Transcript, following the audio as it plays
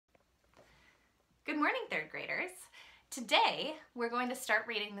Good morning, third graders. Today, we're going to start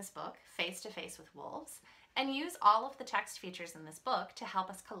reading this book, Face to Face with Wolves, and use all of the text features in this book to help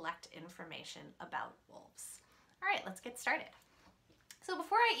us collect information about wolves. All right, let's get started. So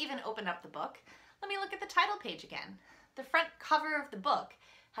before I even open up the book, let me look at the title page again. The front cover of the book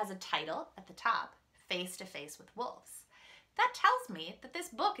has a title at the top, Face to Face with Wolves. That tells me that this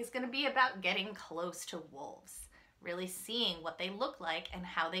book is going to be about getting close to wolves, really seeing what they look like and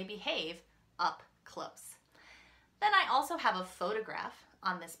how they behave up close. Then I also have a photograph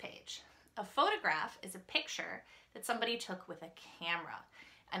on this page. A photograph is a picture that somebody took with a camera,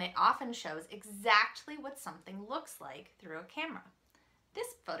 and it often shows exactly what something looks like through a camera. This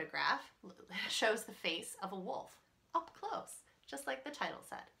photograph shows the face of a wolf up close, just like the title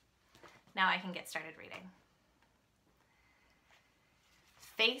said. Now I can get started reading.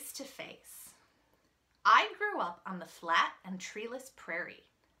 Face to face. I grew up on the flat and treeless prairie.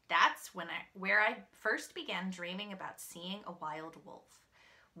 That's where I first began dreaming about seeing a wild wolf.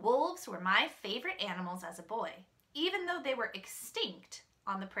 Wolves were my favorite animals as a boy, even though they were extinct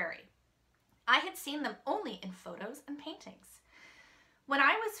on the prairie. I had seen them only in photos and paintings. When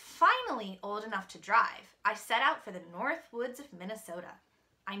I was finally old enough to drive, I set out for the north woods of Minnesota.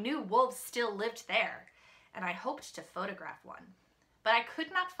 I knew wolves still lived there, and I hoped to photograph one. But I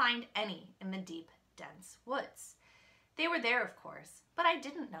could not find any in the deep, dense woods. They were there, of course, but I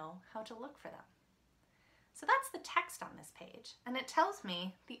didn't know how to look for them. So that's the text on this page, and it tells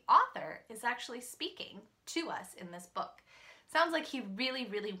me the author is actually speaking to us in this book. Sounds like he really,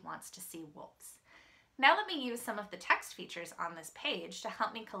 really wants to see wolves. Now let me use some of the text features on this page to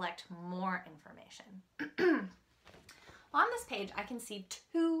help me collect more information. On this page, I can see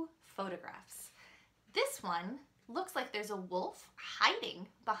two photographs. This one looks like there's a wolf hiding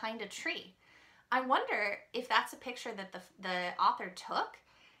behind a tree. I wonder if that's a picture that the author took,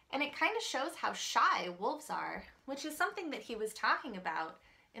 and it kind of shows how shy wolves are, which is something that he was talking about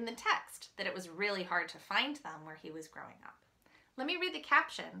in the text, that it was really hard to find them where he was growing up. Let me read the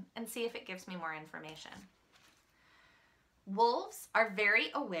caption and see if it gives me more information. Wolves are very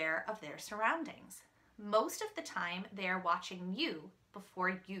aware of their surroundings. Most of the time, they are watching you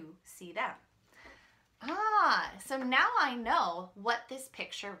before you see them. So now I know what this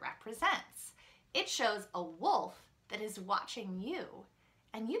picture represents. It shows a wolf that is watching you,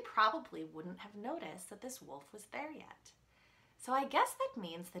 and you probably wouldn't have noticed that this wolf was there yet. So I guess that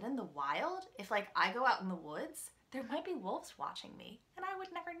means that in the wild, if I go out in the woods, there might be wolves watching me, and I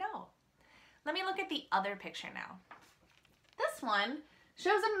would never know. Let me look at the other picture now. This one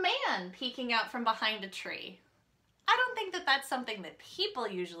shows a man peeking out from behind a tree. I don't think that that's something that people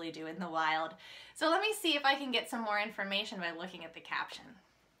usually do in the wild. So let me see if I can get some more information by looking at the caption.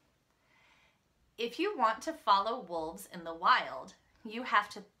 If you want to follow wolves in the wild, you have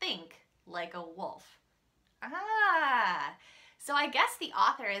to think like a wolf. So I guess the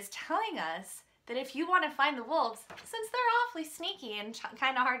author is telling us that if you want to find the wolves, since they're awfully sneaky and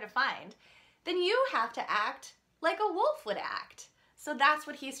kind of hard to find, then you have to act like a wolf would act. So that's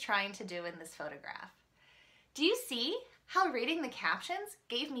what he's trying to do in this photograph. Do you see how reading the captions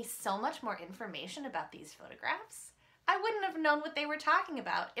gave me so much more information about these photographs? I wouldn't have known what they were talking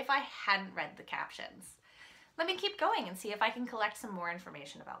about if I hadn't read the captions. Let me keep going and see if I can collect some more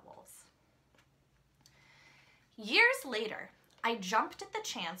information about wolves. Years later, I jumped at the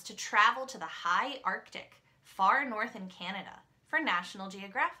chance to travel to the high Arctic, far north in Canada, for National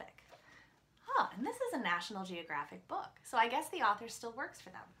Geographic. And this is a National Geographic book, so I guess the author still works for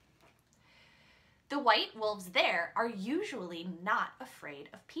them. The white wolves there are usually not afraid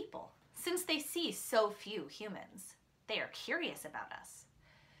of people, since they see so few humans. They are curious about us.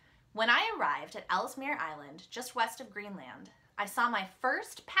 When I arrived at Ellesmere Island, just west of Greenland, I saw my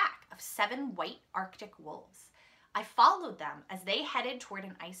first pack of 7 white Arctic wolves. I followed them as they headed toward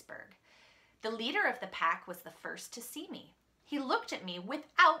an iceberg. The leader of the pack was the first to see me. He looked at me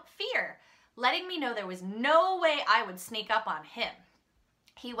without fear, letting me know there was no way I would sneak up on him.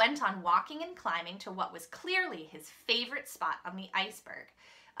 He went on walking and climbing to what was clearly his favorite spot on the iceberg,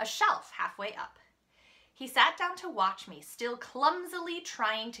 a shelf halfway up. He sat down to watch me, still clumsily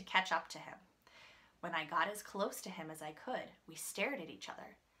trying to catch up to him. When I got as close to him as I could, we stared at each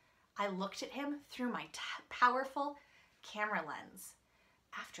other. I looked at him through my powerful camera lens.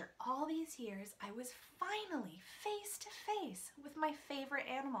 After all these years, I was finally face to face with my favorite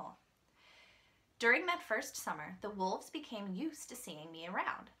animal. During that first summer, the wolves became used to seeing me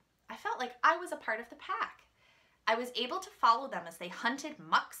around. I felt like I was a part of the pack. I was able to follow them as they hunted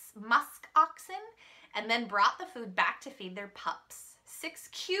musk oxen and then brought the food back to feed their pups, 6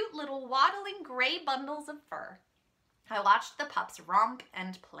 cute little waddling gray bundles of fur. I watched the pups romp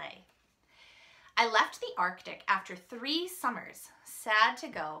and play. I left the Arctic after 3 summers, sad to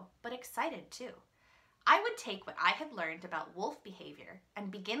go, but excited too. I would take what I had learned about wolf behavior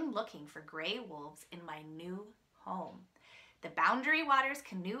and begin looking for gray wolves in my new home, the Boundary Waters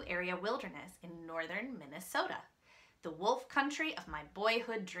Canoe Area Wilderness in northern Minnesota, the wolf country of my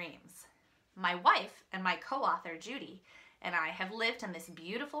boyhood dreams. My wife and my co-author Judy and I have lived in this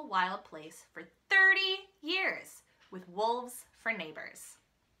beautiful wild place for 30 years with wolves for neighbors.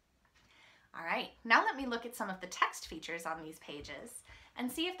 All right, now let me look at some of the text features on these pages and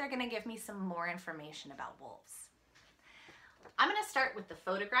see if they're going to give me some more information about wolves. I'm going to start with the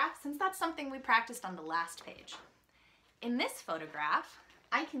photograph since that's something we practiced on the last page. In this photograph,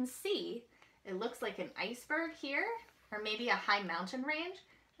 I can see it looks like an iceberg here or maybe a high mountain range,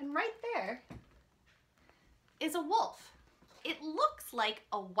 and right there is a wolf. It looks like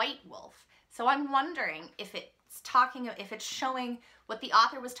a white wolf, so I'm wondering if it's showing what the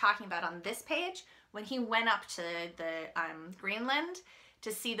author was talking about on this page when he went up to the Greenland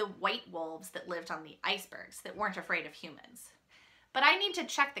to see the white wolves that lived on the icebergs that weren't afraid of humans. But I need to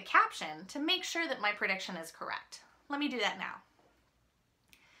check the caption to make sure that my prediction is correct. Let me do that now.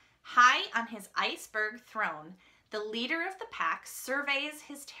 High on his iceberg throne, the leader of the pack surveys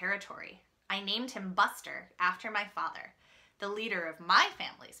his territory. I named him Buster after my father, the leader of my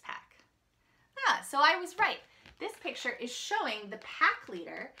family's pack. So I was right. This picture is showing the pack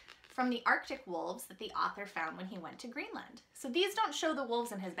leader from the Arctic wolves that the author found when he went to Greenland. So these don't show the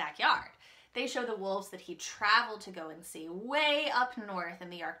wolves in his backyard. They show the wolves that he traveled to go and see way up north in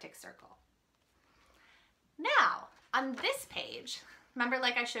the Arctic Circle. Now, on this page, remember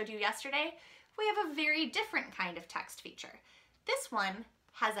like I showed you yesterday, we have a very different kind of text feature. This one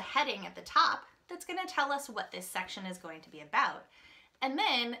has a heading at the top that's going to tell us what this section is going to be about. And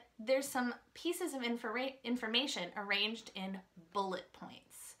then there's some pieces of information arranged in bullet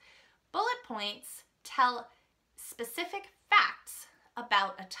points. Bullet points tell specific facts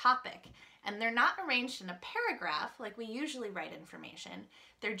about a topic, and they're not arranged in a paragraph like we usually write information.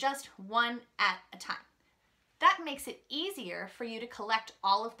 They're just one at a time. That makes it easier for you to collect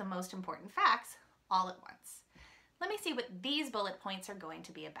all of the most important facts all at once. Let me see what these bullet points are going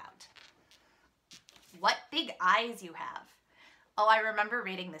to be about. What big eyes you have. Oh, I remember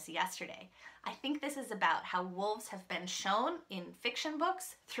reading this yesterday. I think this is about how wolves have been shown in fiction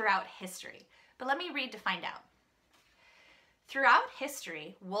books throughout history. But let me read to find out. Throughout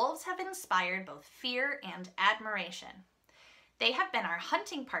history, wolves have inspired both fear and admiration. They have been our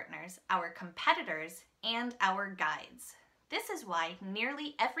hunting partners, our competitors, and our guides. This is why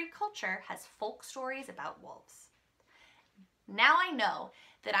nearly every culture has folk stories about wolves. Now I know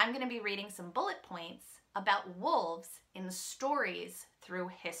that I'm going to be reading some bullet points about wolves in stories through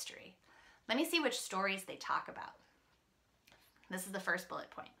history. Let me see which stories they talk about. This is the first bullet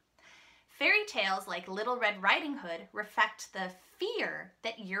point. Fairy tales like Little Red Riding Hood reflect the fear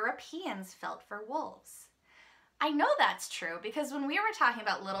that Europeans felt for wolves. I know that's true because when we were talking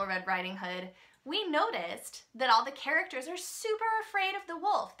about Little Red Riding Hood, we noticed that all the characters are super afraid of the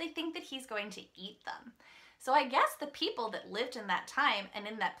wolf. They think that he's going to eat them. So I guess the people that lived in that time and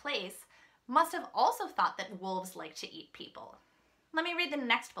in that place must have also thought that wolves like to eat people. Let me read the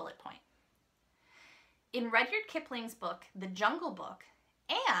next bullet point. In Rudyard Kipling's book, The Jungle Book,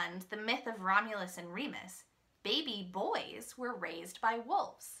 and the myth of Romulus and Remus, baby boys were raised by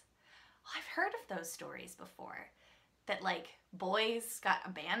wolves. I've heard of those stories before, that like boys got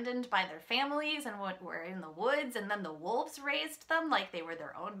abandoned by their families and were in the woods and then the wolves raised them like they were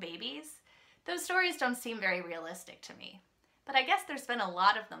their own babies. Those stories don't seem very realistic to me, but I guess there's been a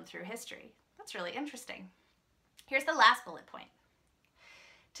lot of them through history. That's really interesting. Here's the last bullet point.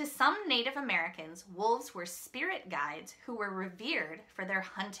 To some Native Americans, wolves were spirit guides who were revered for their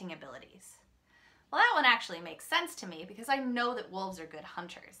hunting abilities. Well, that one actually makes sense to me because I know that wolves are good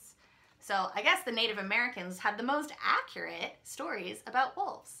hunters. So I guess the Native Americans had the most accurate stories about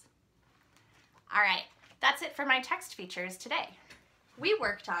wolves. All right, that's it for my text features today. We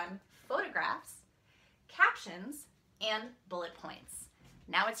worked on photographs, captions, and bullet points.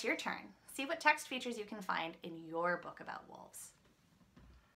 Now it's your turn. See what text features you can find in your book about wolves.